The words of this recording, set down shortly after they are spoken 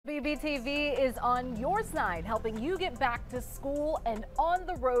WTV is on your side, helping you get back to school and on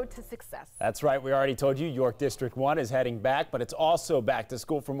the road to success. That's right. We already told you York District 1 is heading back, but it's also back to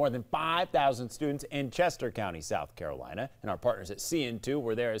school for more than 5,000 students in Chester County, South Carolina. And our partners at CN2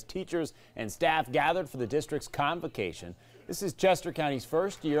 were there as teachers and staff gathered for the district's convocation. This is Chester County's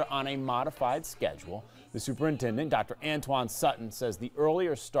first year on a modified schedule. The superintendent, Dr. Antoine Sutton, says the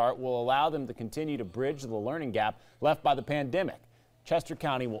earlier start will allow them to continue to bridge the learning gap left by the pandemic. Chester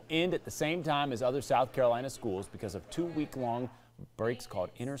County will end at the same time as other South Carolina schools because of 2 week-long breaks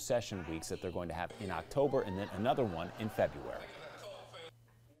called intercession weeks that they're going to have in October and then another one in February.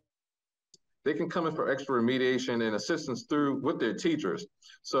 They can come in for extra remediation and assistance with their teachers.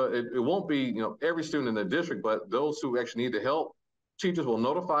 So it won't be, every student in the district, but those who actually need the help, teachers will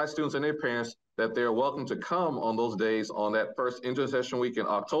notify students and their parents that they're welcome to come on those days on that first intercession week in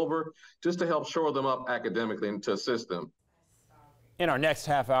October, just to help shore them up academically and to assist them. In our next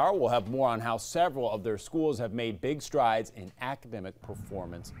half hour, we'll have more on how several of their schools have made big strides in academic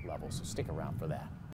performance levels. So stick around for that.